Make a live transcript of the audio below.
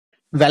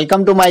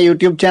Welcome to my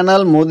YouTube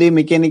channel Modi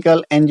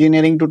Mechanical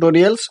Engineering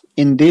Tutorials.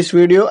 In this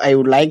video, I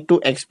would like to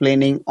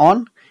explaining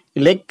on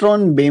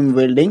electron beam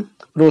welding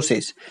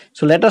process.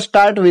 So let us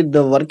start with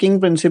the working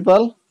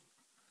principle.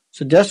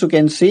 So just you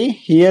can see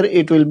here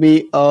it will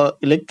be a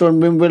electron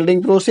beam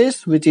welding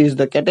process, which is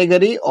the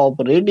category of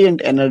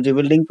radiant energy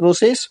welding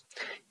process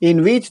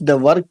in which the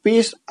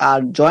workpiece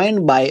are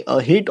joined by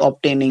a heat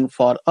obtaining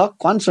for a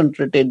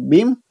concentrated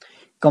beam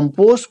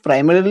composed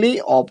primarily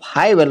of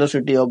high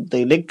velocity of the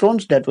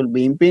electrons that will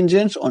be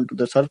impinged onto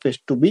the surface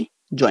to be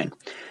joined.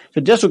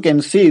 So just you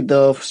can see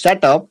the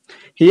setup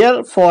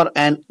here. For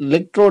an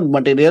electrode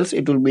materials,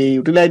 it will be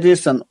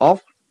utilization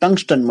of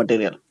tungsten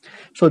material.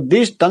 So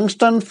this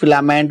tungsten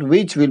filament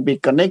which will be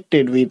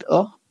connected with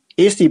a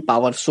AC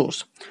power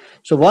source.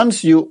 So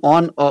once you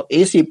on a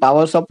AC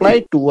power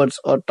supply towards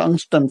a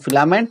tungsten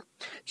filament,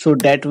 so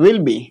that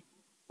will be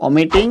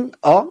emitting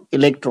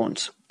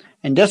electrons.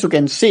 And just you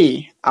can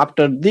see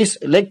after these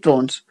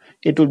electrons,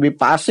 it will be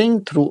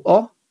passing through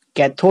a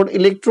cathode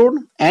electrode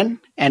and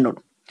anode.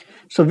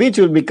 So which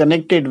will be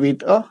connected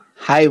with a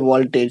high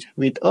voltage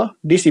with a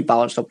DC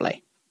power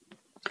supply.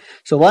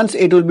 So once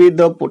it will be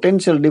the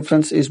potential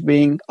difference is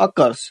being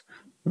occurs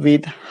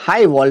with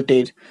high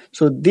voltage,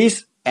 so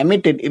these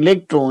emitted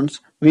electrons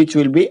which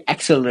will be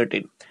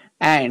accelerated,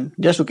 and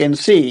just you can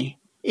see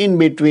in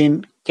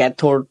between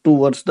cathode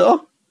towards the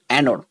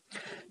anode.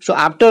 So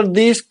after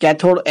this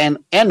cathode and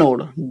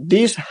anode,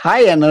 these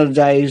high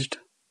energized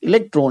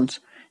electrons,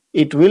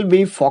 it will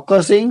be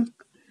focusing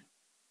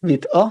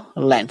with a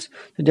lens.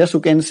 So just you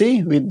can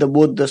see with the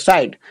both the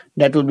side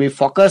that will be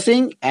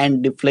focusing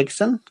and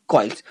deflection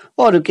coils,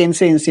 or you can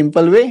say in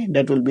simple way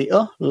that will be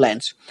a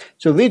lens.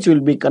 So which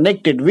will be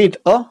connected with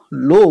a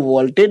low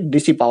voltage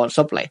DC power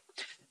supply.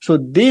 So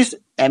this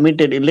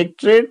emitted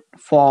electrode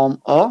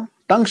form a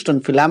tungsten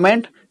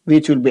filament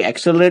which will be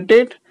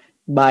accelerated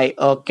by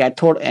a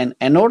cathode and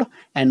anode,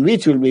 and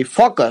which will be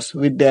focused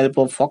with the help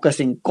of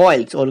focusing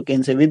coils, or you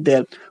can say with the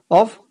help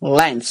of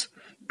lines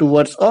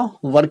towards a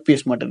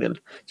workpiece material.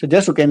 So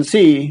just you can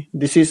see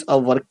this is a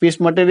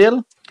workpiece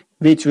material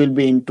which will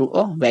be into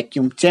a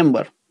vacuum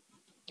chamber.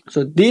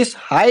 So these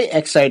high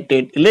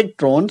excited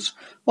electrons,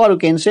 or you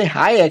can say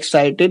high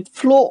excited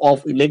flow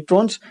of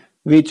electrons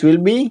which will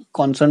be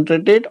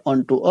concentrated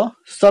onto a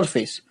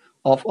surface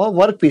of a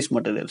workpiece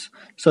materials.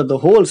 So the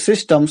whole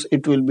systems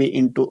it will be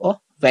into a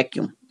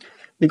vacuum,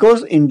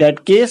 because in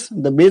that case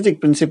the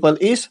basic principle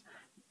is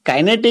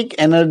kinetic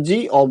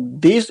energy of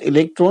these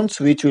electrons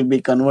which will be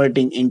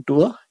converting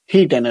into a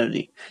heat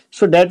energy.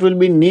 So that will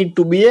be need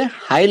to be a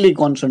highly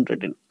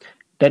concentrated.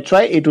 That's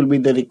why it will be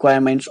the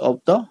requirements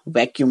of the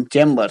vacuum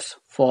chambers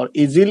for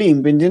easily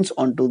impingement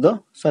onto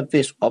the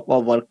surface of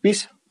a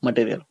workpiece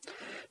material.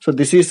 So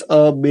this is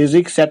a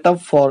basic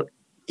setup for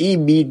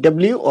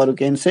EBW, or you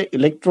can say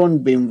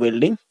electron beam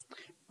welding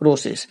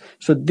process.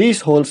 So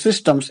these whole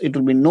systems it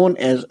will be known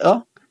as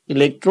a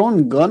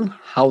electron gun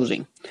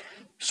housing.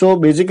 So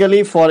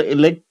basically for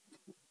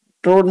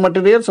electrode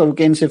materials, or you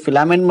can say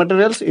filament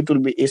materials, it will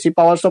be AC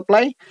power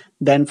supply.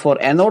 Then for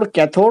anode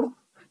cathode,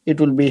 it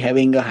will be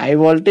having a high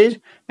voltage,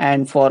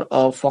 and for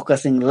a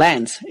focusing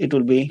lens, it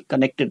will be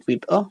connected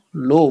with a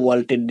low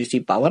voltage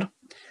DC power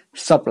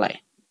supply.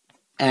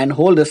 And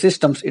whole the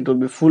systems it will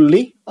be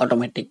fully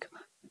automatic.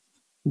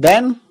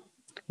 Then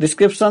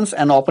descriptions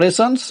and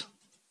operations.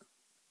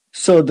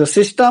 So the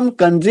system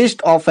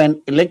consists of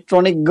an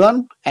electronic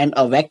gun and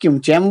a vacuum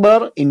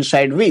chamber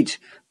inside which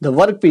the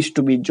workpiece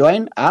to be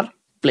joined are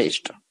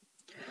placed.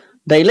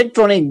 The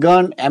electronic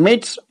gun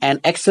emits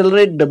and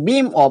accelerates the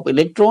beam of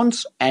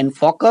electrons and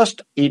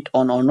focused it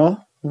on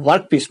a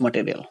workpiece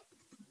material.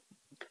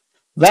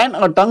 When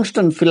a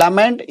tungsten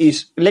filament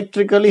is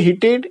electrically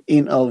heated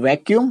in a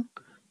vacuum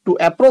to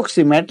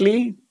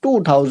approximately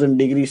 2000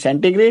 degrees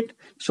centigrade,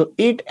 so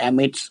it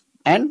emits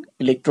an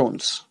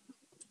electrons.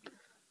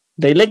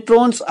 The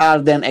electrons are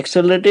then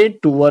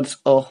accelerated towards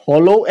a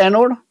hollow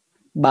anode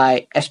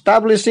by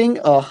establishing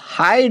a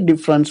high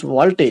difference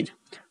voltage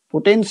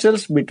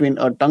potentials between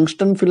a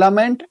tungsten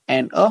filament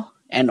and a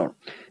anode.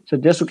 So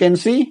just you can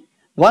see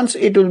once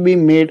it will be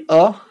made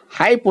a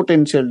high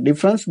potential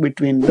difference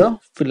between the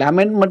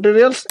filament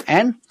materials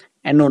and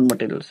anode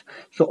materials.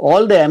 So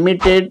all the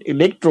emitted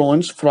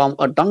electrons from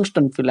a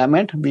tungsten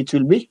filament which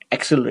will be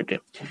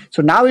accelerated.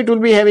 So now it will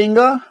be having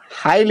a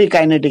highly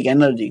kinetic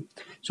energy.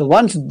 So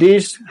once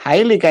this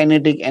highly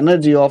kinetic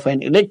energy of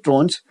an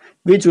electrons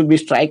which will be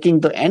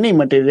striking to any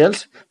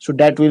materials, so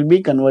that will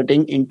be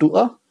converting into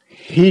a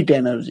heat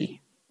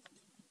energy.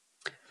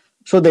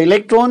 So the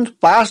electrons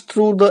pass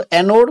through the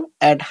anode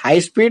at high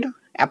speed,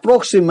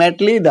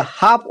 approximately the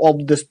half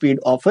of the speed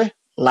of a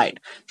light.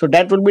 So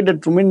that will be the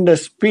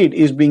tremendous speed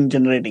is being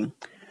generating.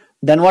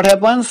 Then what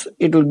happens?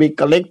 It will be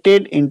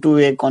collected into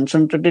a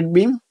concentrated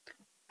beam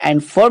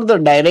and further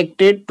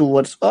directed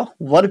towards a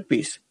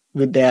workpiece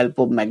with the help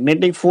of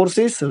magnetic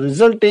forces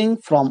resulting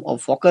from a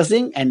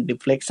focusing and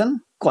deflection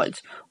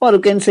coils, or you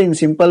can say in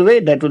simple way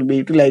that will be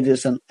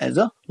utilization as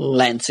a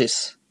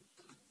lenses.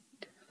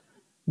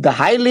 The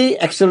highly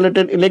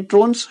accelerated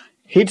electrons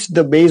hits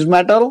the base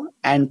metal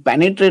and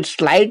penetrates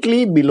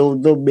slightly below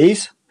the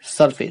base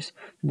surface.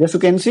 Just you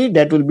can see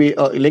that will be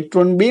an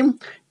electron beam.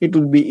 It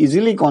will be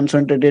easily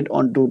concentrated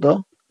onto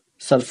the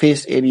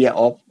surface area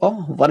of a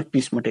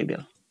workpiece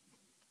material.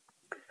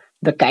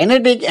 The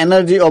kinetic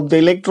energy of the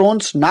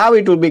electrons, now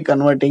it will be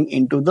converting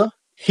into the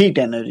heat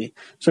energy.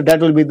 So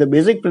that will be the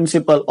basic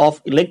principle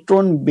of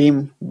electron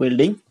beam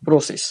welding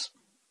process.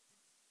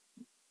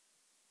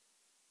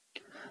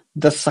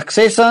 The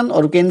succession,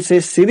 or you can say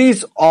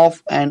series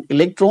of an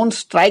electron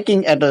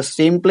striking at the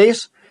same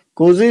place,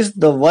 causes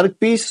the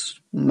workpiece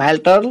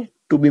metal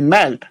to be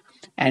melt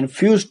and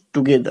fused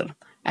together,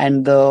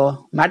 and the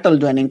metal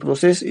joining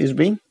process is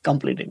being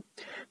completed.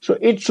 So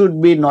it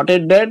should be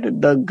noted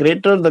that the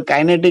greater the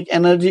kinetic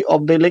energy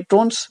of the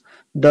electrons,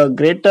 the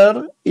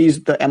greater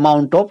is the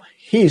amount of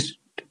heat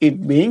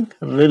it being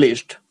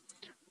released.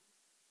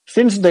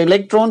 Since the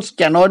electrons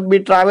cannot be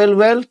travel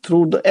well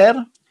through the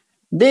air,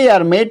 they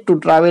are made to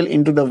travel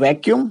into the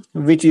vacuum,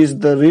 which is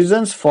the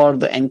reasons for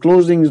the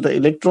enclosing the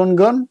electron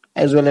gun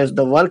as well as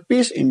the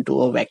workpiece into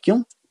a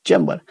vacuum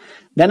chamber.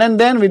 Then and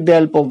then, with the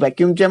help of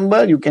vacuum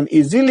chamber, you can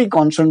easily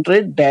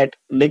concentrate that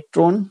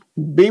electron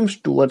beams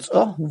towards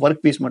a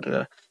workpiece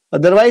material.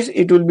 Otherwise,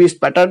 it will be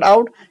spattered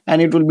out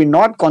and it will be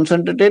not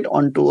concentrated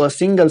onto a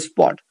single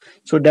spot.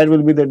 So that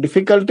will be the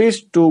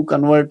difficulties to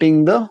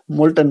converting the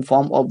molten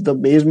form of the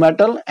base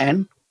metal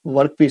and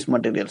workpiece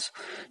materials.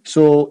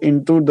 So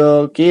into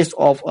the case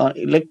of an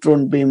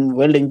electron beam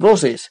welding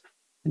process,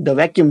 the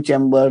vacuum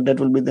chamber, that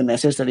will be the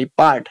necessary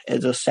part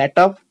as a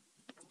setup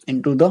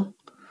into the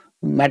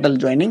metal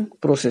joining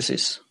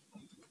processes.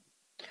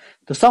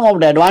 So some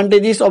of the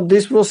advantages of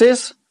this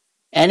process: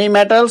 any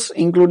metals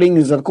including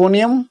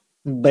zirconium,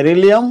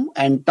 beryllium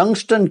and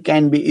tungsten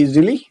can be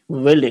easily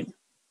welded.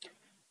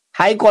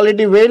 High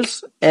quality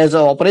welds as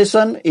an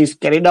operation is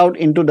carried out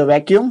into the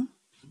vacuum.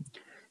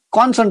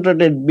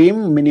 Concentrated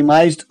beam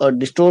minimized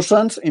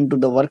distortions into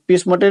the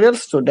workpiece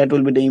materials, so that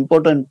will be the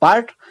important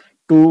part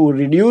to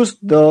reduce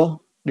the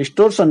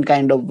distortion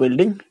kind of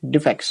welding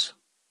defects.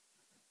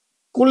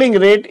 Cooling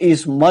rate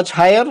is much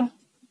higher.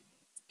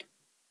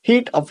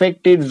 Heat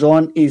affected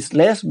zone is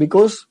less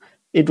because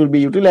it will be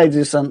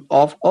utilization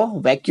of a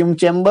vacuum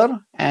chamber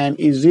and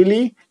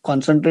easily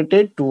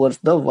concentrated towards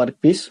the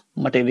workpiece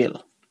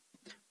material.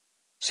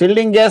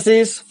 Shielding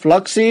gases,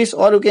 fluxes,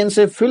 or you can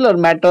say filler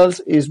metals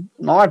is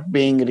not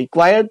being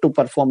required to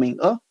performing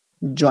a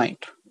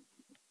joint.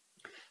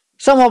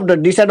 Some of the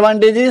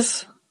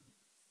disadvantages: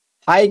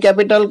 high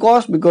capital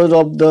cost because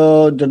of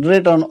the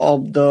generation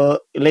of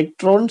the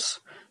electrons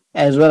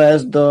as well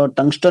as the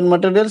tungsten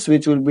materials,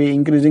 which will be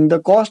increasing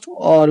the cost,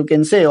 or you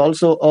can say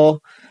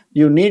also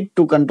you need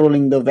to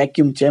controlling the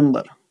vacuum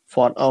chamber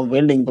for a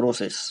welding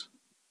process.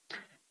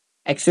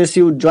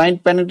 Excessive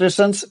joint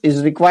penetrations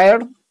is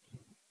required.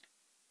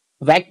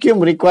 Vacuum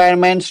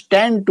requirements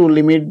tend to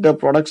limit the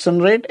production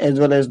rate as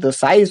well as the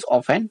size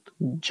of an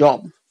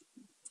job.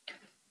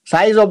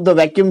 Size of the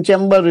vacuum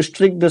chamber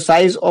restrict the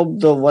size of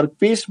the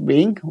workpiece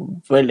being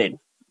welded.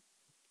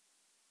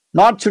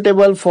 Not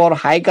suitable for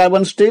high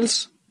carbon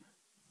steels.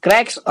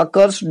 Cracks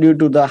occurs due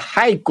to the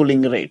high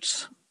cooling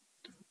rates.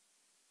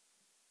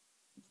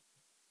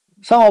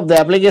 Some of the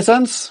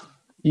applications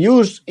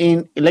used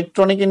in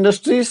electronic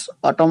industries,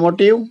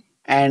 automotive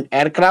and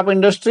aircraft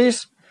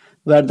industries,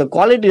 where the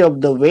quality of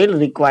the weld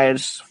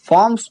requires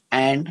forms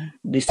and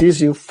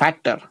decisive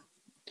factor.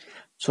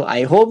 So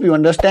I hope you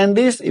understand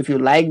this. If you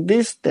like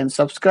this, then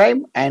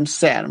subscribe and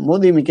share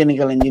Modi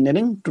Mechanical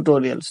Engineering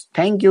tutorials.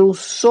 Thank you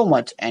so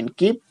much and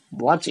keep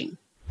watching.